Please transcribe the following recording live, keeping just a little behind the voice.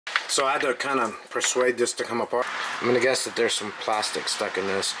So I had to kind of persuade this to come apart. I'm going to guess that there's some plastic stuck in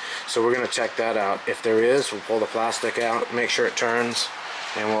this. So we're going to check that out. If there is, we'll pull the plastic out, make sure it turns,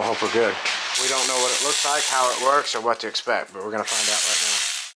 and we'll hope we're good. We don't know what it looks like, how it works, or what to expect, but we're going to find out right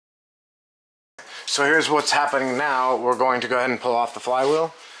now. So here's what's happening now. We're going to go ahead and pull off the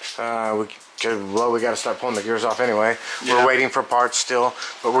flywheel. We got to start pulling the gears off anyway. Yeah. We're waiting for parts still,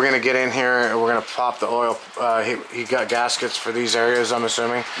 but we're going to get in here and we're going to pop the oil. He got gaskets for these areas, I'm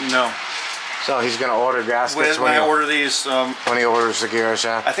assuming. No. So he's going to order gaskets when I order these. When he orders the gears,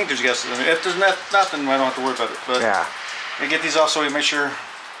 yeah. I think there's gaskets. If there's nothing, I don't have to worry about it. But yeah. I get these off so we make sure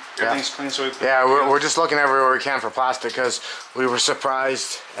everything's clean. So we're just looking everywhere we can for plastic because we were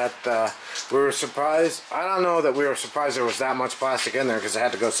surprised at the. I don't know that we were surprised there was that much plastic in there because it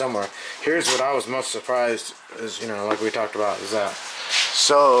had to go somewhere. Here's what I was most surprised is, like we talked about, is that.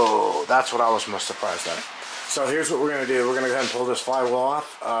 So that's what I was most surprised at. So here's what we're going to do. We're going to go ahead and pull this flywheel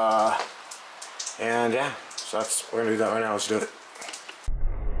off. And yeah, so we're going to do that right now. Let's do it.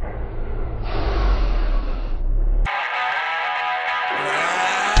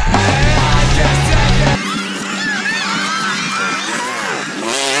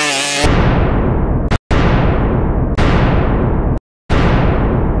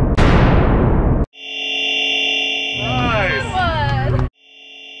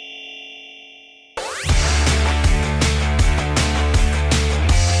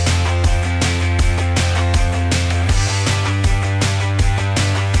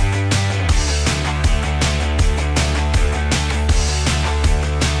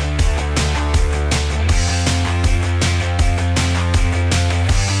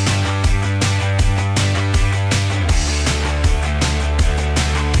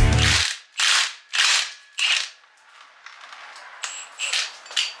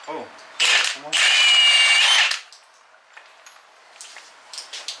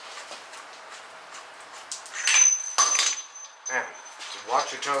 Man,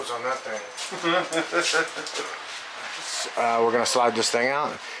 watch your toes on that thing. We're going to slide this thing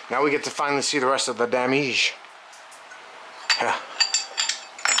out. Now we get to finally see the rest of the damage. Yeah.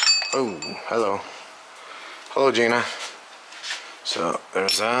 Oh, hello. Hello, Gina. So,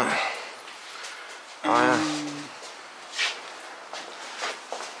 there's that. Oh, yeah.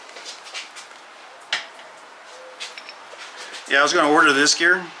 Yeah, I was going to order this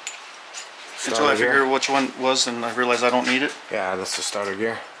gear until I figured which one was, and I realized I don't need it. Yeah, that's the starter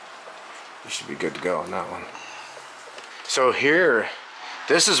gear. You should be good to go on that one. So here,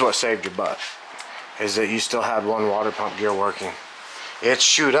 this is what saved your butt, is that you still had one water pump gear working. It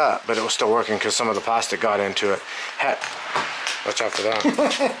shoot up, but it was still working because some of the plastic got into it. Watch out for that.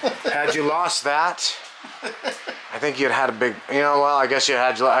 Had you lost that, I think you'd had a big, well, I guess you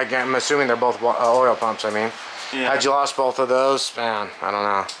had, I'm assuming they're both oil pumps, I mean. Yeah. Had you lost both of those, man, I don't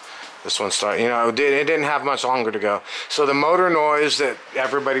know. This one started, it didn't have much longer to go. So the motor noise that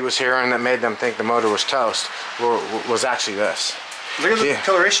everybody was hearing that made them think the motor was toast was actually this. Look at the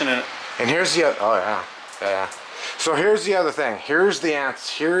coloration in it. And here's the, yeah. So here's the other thing. Here's the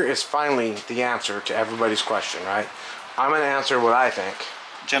answer. Here is finally the answer to everybody's question, right? I'm going to answer what I think.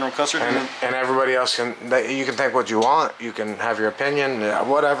 General custard. And everybody else you can think what you want. You can have your opinion,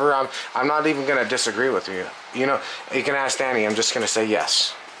 whatever. I'm not even going to disagree with you. You can ask Danny. I'm just going to say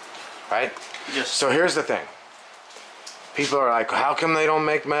yes. Right? Yes. So here's the thing. People are like, how come they don't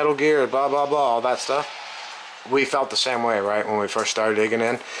make Metal Gear, blah, blah, blah, all that stuff. We felt the same way, right, when we first started digging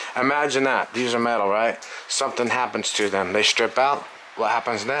in. Imagine that. These are metal, right? Something happens to them. They strip out. What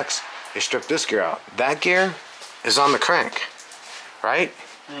happens next? They strip this gear out. That gear is on the crank, right?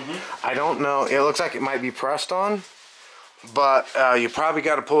 Mm-hmm. I don't know. It looks like it might be pressed on, but you probably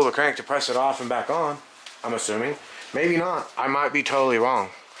got to pull the crank to press it off and back on, I'm assuming. Maybe not. I might be totally wrong.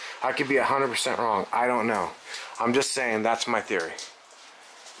 I could be 100% wrong. I don't know. I'm just saying that's my theory.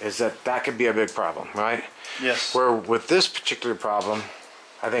 Is that could be a big problem, right? Yes. Where with this particular problem,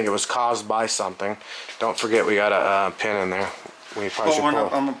 I think it was caused by something. Don't forget we got a pin in there. We probably should pull.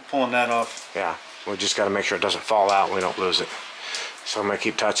 I'm pulling that off. Yeah. We just got to make sure it doesn't fall out and we don't lose it. So I'm going to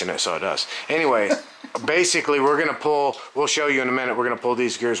keep touching it so it does. Anyway, basically we're going to pull, we'll show you in a minute, we're going to pull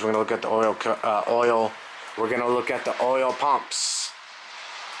these gears. We're going to look at the oil. We're going to look at the oil pumps.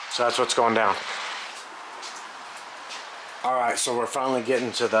 So that's what's going down. Alright, so we're finally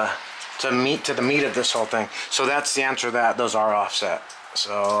getting to the meat of this whole thing. So that's the answer to that. Those are offset.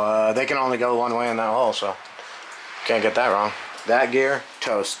 So they can only go one way in that hole, so can't get that wrong. That gear,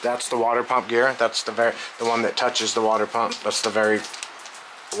 toast. That's the water pump gear. That's the one that touches the water pump. That's the very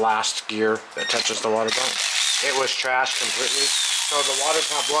last gear that touches the water pump. It was trashed completely. So the water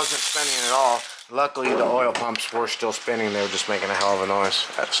pump wasn't spinning at all. Luckily, the oil pumps were still spinning. They were just making a hell of a noise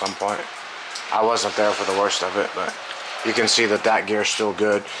at some point. I wasn't there for the worst of it, but you can see that that gear's still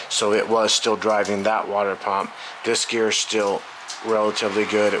good. So it was still driving that water pump. This gear's still relatively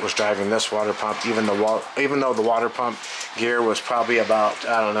good. It was driving this water pump, even though the water pump gear was probably about,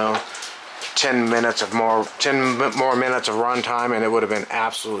 I don't know, 10 more minutes of run time, and it would have been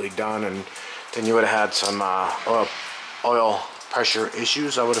absolutely done, and then you would have had some oil pressure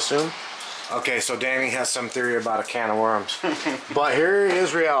issues, I would assume. Okay, so Danny has some theory about a can of worms. But here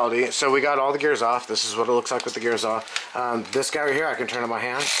is reality. So we got all the gears off. This is what it looks like with the gears off. This guy right here, I can turn it by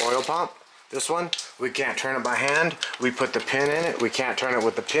hand. Oil pump. This one, we can't turn it by hand. We put the pin in it. We can't turn it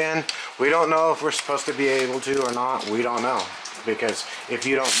with the pin. We don't know if we're supposed to be able to or not. We don't know. Because if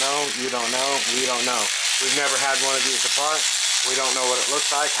you don't know, you don't know, we don't know. We've never had one of these apart. We don't know what it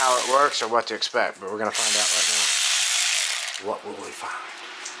looks like, how it works, or what to expect. But we're going to find out right now. What will we find?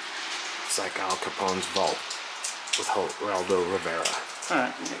 It's like Al Capone's vault with Geraldo Rivera.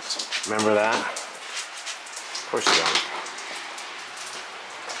 Alright. Remember that? Of course you don't.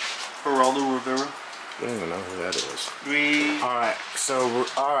 Geraldo Rivera? You don't even know who that is. Alright, so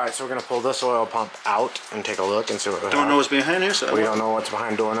we're gonna pull this oil pump out and take a look and see what we don't know what's behind here, so we don't know what's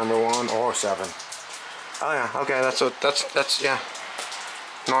behind door number 1 or 7. Oh yeah, okay, that's yeah.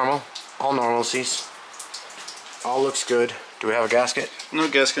 Normal. All normalcies. All looks good. Do we have a gasket? No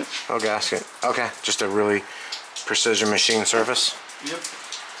gasket. No gasket. Okay, just a really precision machine surface. Yep.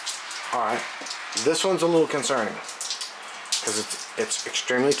 Alright. This one's a little concerning because it's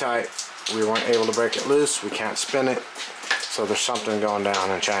extremely tight. We weren't able to break it loose. We can't spin it. So there's something going down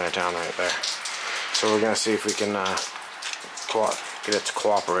in Chinatown right there. So we're going to see if we can get it to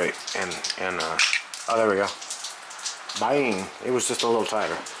cooperate. And oh, there we go. Bang! It was just a little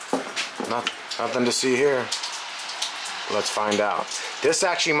tighter. Nothing to see here. Let's find out. This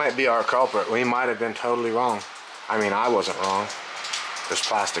actually might be our culprit. We might have been totally wrong. I mean, I wasn't wrong. There's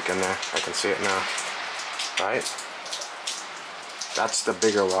plastic in there. I can see it now. Right? That's the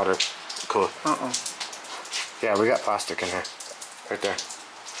bigger water cooler. Yeah, we got plastic in here. Right there.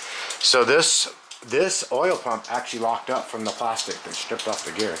 So this oil pump actually locked up from the plastic that stripped off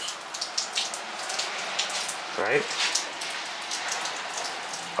the gears. Right?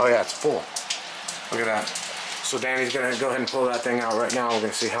 Oh yeah, it's full. Look at that. So Danny's gonna go ahead and pull that thing out right now. We're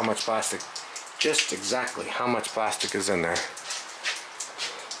gonna see how much plastic, just exactly how much plastic is in there.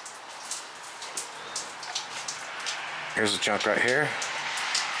 Here's the chunk right here.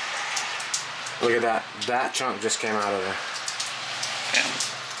 Look at that. That chunk just came out of there. Damn.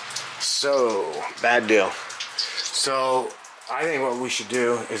 So, bad deal. So, I think what we should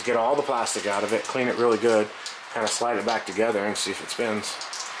do is get all the plastic out of it, clean it really good, kind of slide it back together and see if it spins.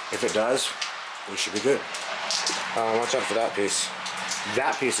 If it does, we should be good. Watch out for that piece.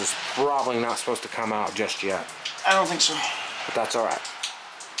 That piece is probably not supposed to come out just yet. I don't think so. But that's alright.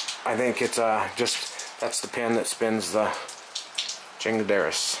 I think it's that's the pin that spins the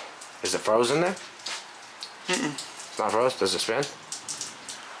Chingaderis. Is it frozen there? It's not frozen? Does it spin?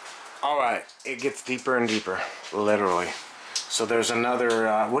 Alright, it gets deeper and deeper, literally. So there's another,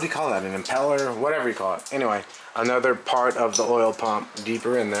 what do you call that? An impeller? Whatever you call it. Anyway, another part of the oil pump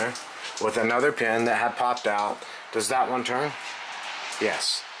deeper in there with another pin that had popped out. Does that one turn?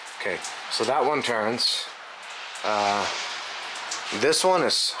 Yes. Okay, so that one turns. This one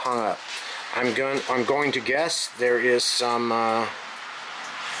is hung up. I'm going to guess there is some I'm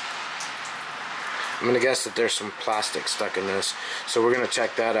going to guess that there's some plastic stuck in this. So we're going to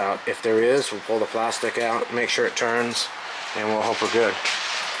check that out. If there is, we'll pull the plastic out, make sure it turns, and we'll hope we're good.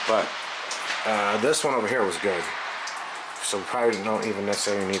 But this one over here was good. So we probably don't even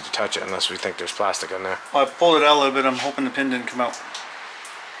necessarily need to touch it unless we think there's plastic in there. Well, I pulled it out a little bit. I'm hoping the pin didn't come out.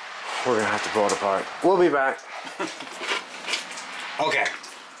 We're going to have to pull it apart. We'll be back. Okay.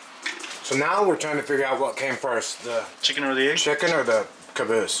 So now we're trying to figure out what came first. The chicken or the egg? Chicken or the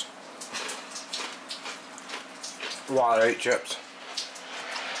caboose. Wow, I ate chips.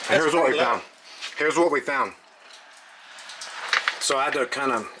 And here's what we found. Here's what we found. So I had to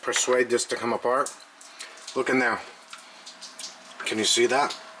kind of persuade this to come apart. Look in there. Can you see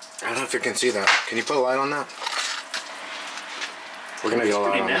that? I don't know if you can see that. Can you put a light on that? We're gonna get a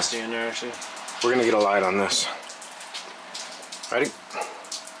light on this. It's pretty nasty in there, actually. We're gonna get a light on this. Ready?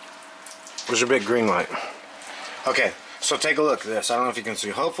 There's a big green light. Okay, so take a look at this. I don't know if you can see.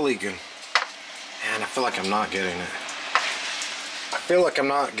 Hopefully you can. Man, I feel like I'm not getting it. I feel like I'm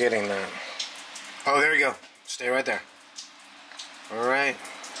not getting that. Oh, there you go. Stay right there. Alright.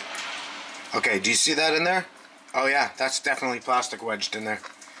 Okay, do you see that in there? Oh yeah, that's definitely plastic wedged in there.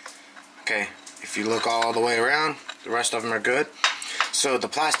 Okay, if you look all the way around, the rest of them are good. So the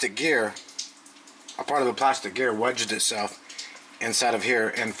plastic gear a part of the plastic gear wedged itself inside of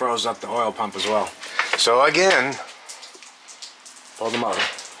here and froze up the oil pump as well. So again, pull the motor.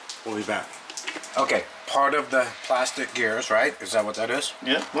 We'll be back. Okay, part of the plastic gears, right? Is that what that is?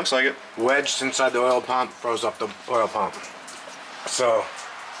 Yeah, looks like it. Wedged inside the oil pump, froze up the oil pump. So,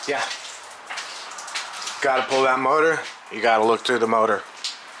 yeah. Gotta pull that motor. You gotta look through the motor.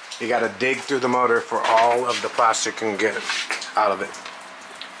 You gotta dig through the motor for all of the plastic you can get out of it.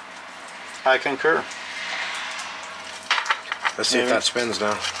 I concur. Let's see if that spins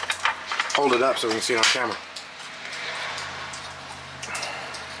now. Hold it up so we can see it on camera.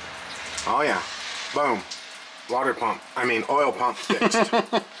 Oh yeah. Boom. Water pump. I mean oil pump fixed.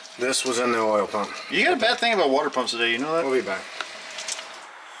 This was in the oil pump. You got a bad thing about water pumps today, you know that? We'll be back.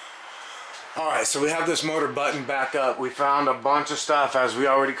 Alright, so we have this motor buttoned back up. We found a bunch of stuff as we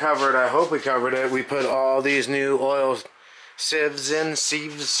already covered. I hope we covered it. We put all these new oil sieves in,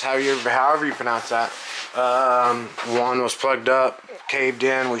 however you pronounce that. One was plugged up, caved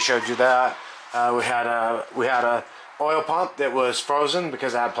in. We showed you that. We had a oil pump that was frozen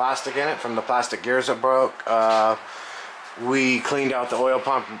because it had plastic in it from the plastic gears that broke. We cleaned out the oil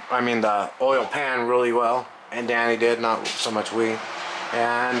pump, the oil pan really well, and Danny did, not so much we.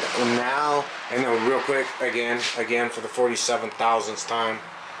 And now, and then real quick, again for the 47,000th time,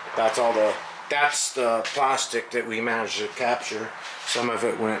 that's the plastic that we managed to capture. Some of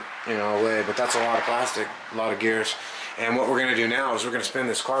it went, away, but that's a lot of plastic, a lot of gears. And what we're gonna do now is we're gonna spin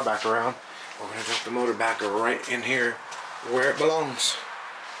this car back around. We're gonna drop the motor back right in here where it belongs.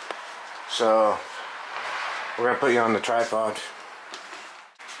 So we're gonna put you on the tripod.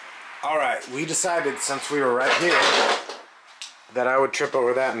 All right, we decided since we were right here that I would trip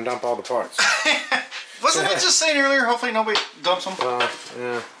over that and dump all the parts. Wasn't I just saying earlier, hopefully nobody dumps them? Well,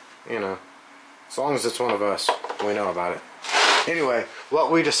 yeah, as long as it's one of us, we know about it. Anyway,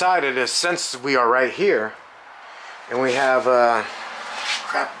 what we decided is since we are right here, and we have,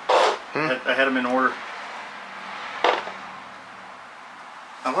 crap. I had them in order.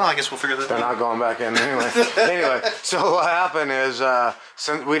 Oh, well, I guess we'll figure that out. They're not going back in anyway. Anyway, so what happened is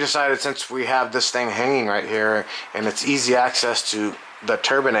since we decided since we have this thing hanging right here and it's easy access to the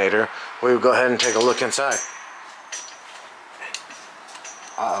turbinator, we would go ahead and take a look inside.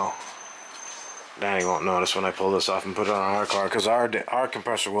 Uh-oh. Danny won't notice when I pull this off and put it on our car because our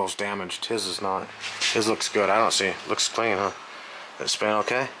compressor wheel's damaged. His is not. His looks good. I don't see. Looks clean, huh? Did it spin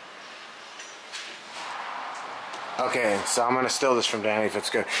okay? Okay, so I'm going to steal this from Danny if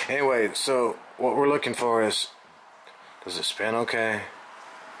it's good. Anyway, so what we're looking for is, does it spin okay?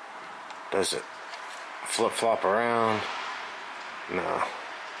 Does it flip-flop around? No.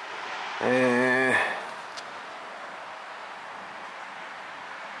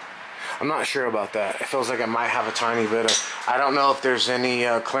 I'm not sure about that. It feels like it might have a tiny bit of, I don't know if there's any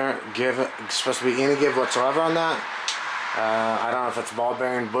supposed to be any give whatsoever on that. I don't know if it's ball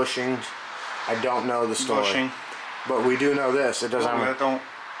bearing bushings. I don't know the story. Bushing. But we do know this. It doesn't have any.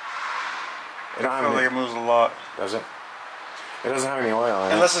 I feel like it moves a lot. Does it? It doesn't have any oil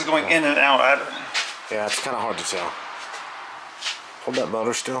in it. Unless it's going in and out. Yeah, it's kind of hard to tell. Hold that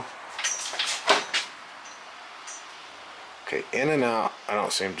motor still. Okay, in and out. I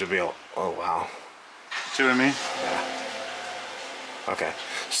don't seem to be able. Oh wow. See what I mean? Yeah. Okay,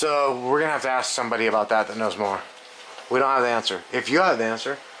 so we're gonna have to ask somebody about that knows more. We don't have the answer. If you have the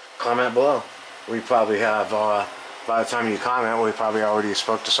answer, comment below. We probably have. By the time you comment, we probably already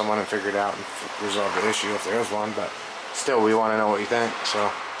spoke to someone and figured out and resolved the issue if there is one, but still we want to know what you think.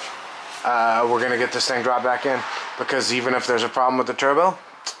 So we're going to get this thing dropped back in because even if there's a problem with the turbo,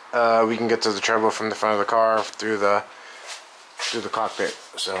 we can get to the turbo from the front of the car through the cockpit.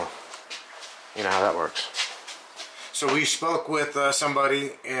 So you know how that works. So we spoke with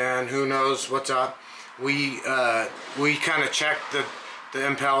somebody and who knows what's up. We kind of checked the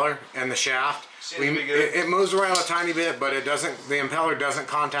impeller and the shaft. It moves around a tiny bit, but it doesn't. The impeller doesn't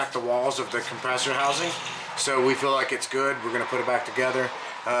contact the walls of the compressor housing, so we feel like it's good. We're gonna put it back together.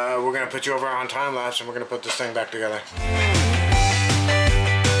 We're gonna put you over on time lapse, and we're gonna put this thing back together.